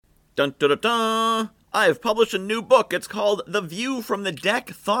Dun dun dun dun! I've published a new book. It's called The View from the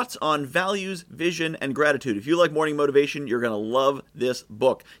Deck, Thoughts on Values, Vision, and Gratitude. If you like morning motivation, you're going to love this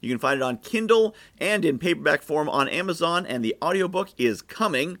book. You can find it on Kindle and in paperback form on Amazon, and the audiobook is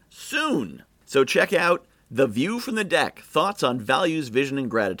coming soon. So check out The View from the Deck, Thoughts on Values, Vision, and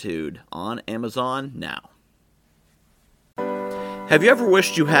Gratitude on Amazon now. Have you ever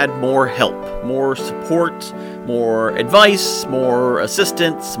wished you had more help, more support, more advice, more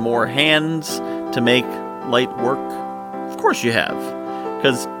assistance, more hands to make light work? Of course you have,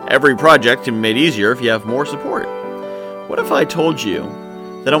 because every project can be made easier if you have more support. What if I told you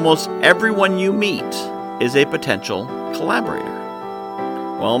that almost everyone you meet is a potential collaborator?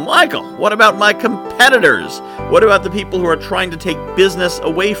 Well, Michael, what about my competitors? What about the people who are trying to take business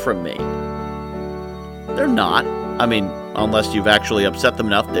away from me? They're not. I mean, unless you've actually upset them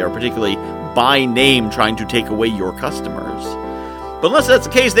enough, they are particularly by name trying to take away your customers. But unless that's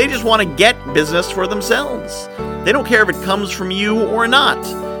the case, they just want to get business for themselves. They don't care if it comes from you or not.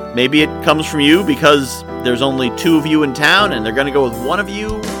 Maybe it comes from you because there's only two of you in town and they're going to go with one of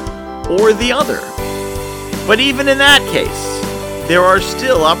you or the other. But even in that case, there are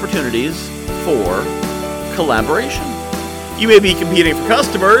still opportunities for collaboration. You may be competing for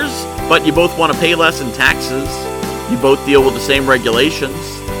customers, but you both want to pay less in taxes. You both deal with the same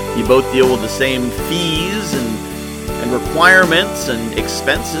regulations. You both deal with the same fees and requirements and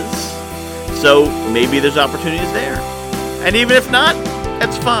expenses. So maybe there's opportunities there. And even if not,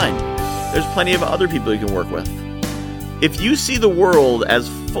 that's fine. There's plenty of other people you can work with. If you see the world as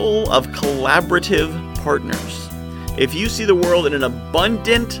full of collaborative partners, if you see the world in an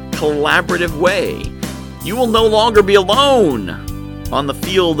abundant, collaborative way, you will no longer be alone on the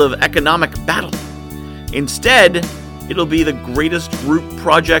field of economic battle. Instead, it'll be the greatest group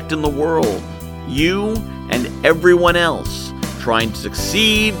project in the world. You and everyone else trying to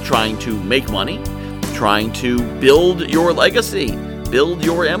succeed, trying to make money, trying to build your legacy, build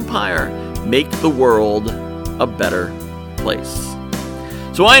your empire, make the world a better place.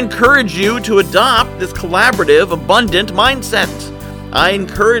 So I encourage you to adopt this collaborative, abundant mindset. I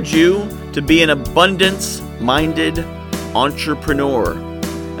encourage you to be an abundance-minded entrepreneur.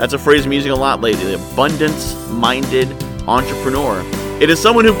 That's a phrase I'm using a lot lately, the abundance-minded entrepreneur. It is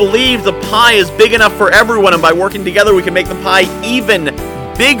someone who believes the pie is big enough for everyone, and by working together we can make the pie even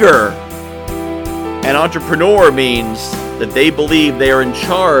bigger. An entrepreneur means that they believe they are in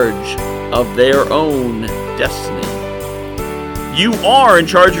charge of their own destiny. You are in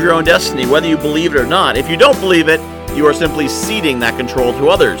charge of your own destiny, whether you believe it or not. If you don't believe it, you are simply ceding that control to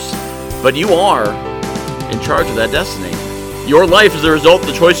others. But you are in charge of that destiny. Your life is the result of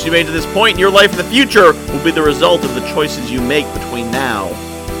the choices you made to this point, and your life in the future will be the result of the choices you make between now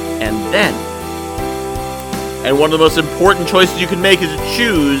and then. And one of the most important choices you can make is to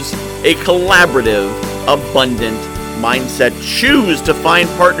choose a collaborative, abundant mindset. Choose to find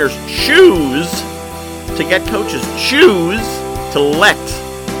partners. Choose to get coaches. Choose to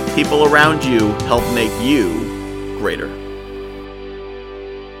let people around you help make you greater.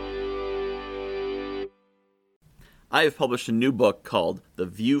 I have published a new book called The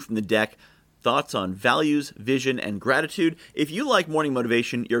View from the Deck, Thoughts on Values, Vision, and Gratitude. If you like morning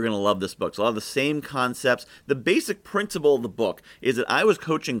motivation, you're going to love this book. It's a lot of the same concepts. The basic principle of the book is that I was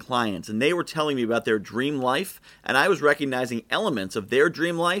coaching clients, and they were telling me about their dream life, and I was recognizing elements of their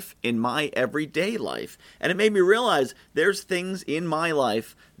dream life in my everyday life. And it made me realize there's things in my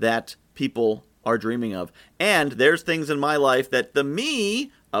life that people are dreaming of. And there's things in my life that the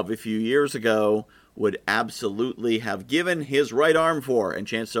me of a few years ago would absolutely have given his right arm for, and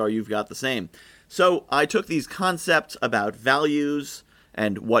chances are you've got the same. So I took these concepts about values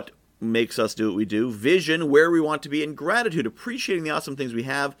and what makes us do what we do, vision, where we want to be, and gratitude, appreciating the awesome things we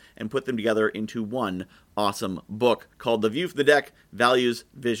have, and put them together into one awesome book called The View from the Deck, Values,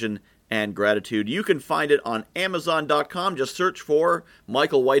 Vision, and Gratitude. You can find it on Amazon.com. Just search for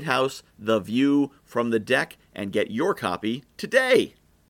Michael Whitehouse, The View from the Deck, and get your copy today.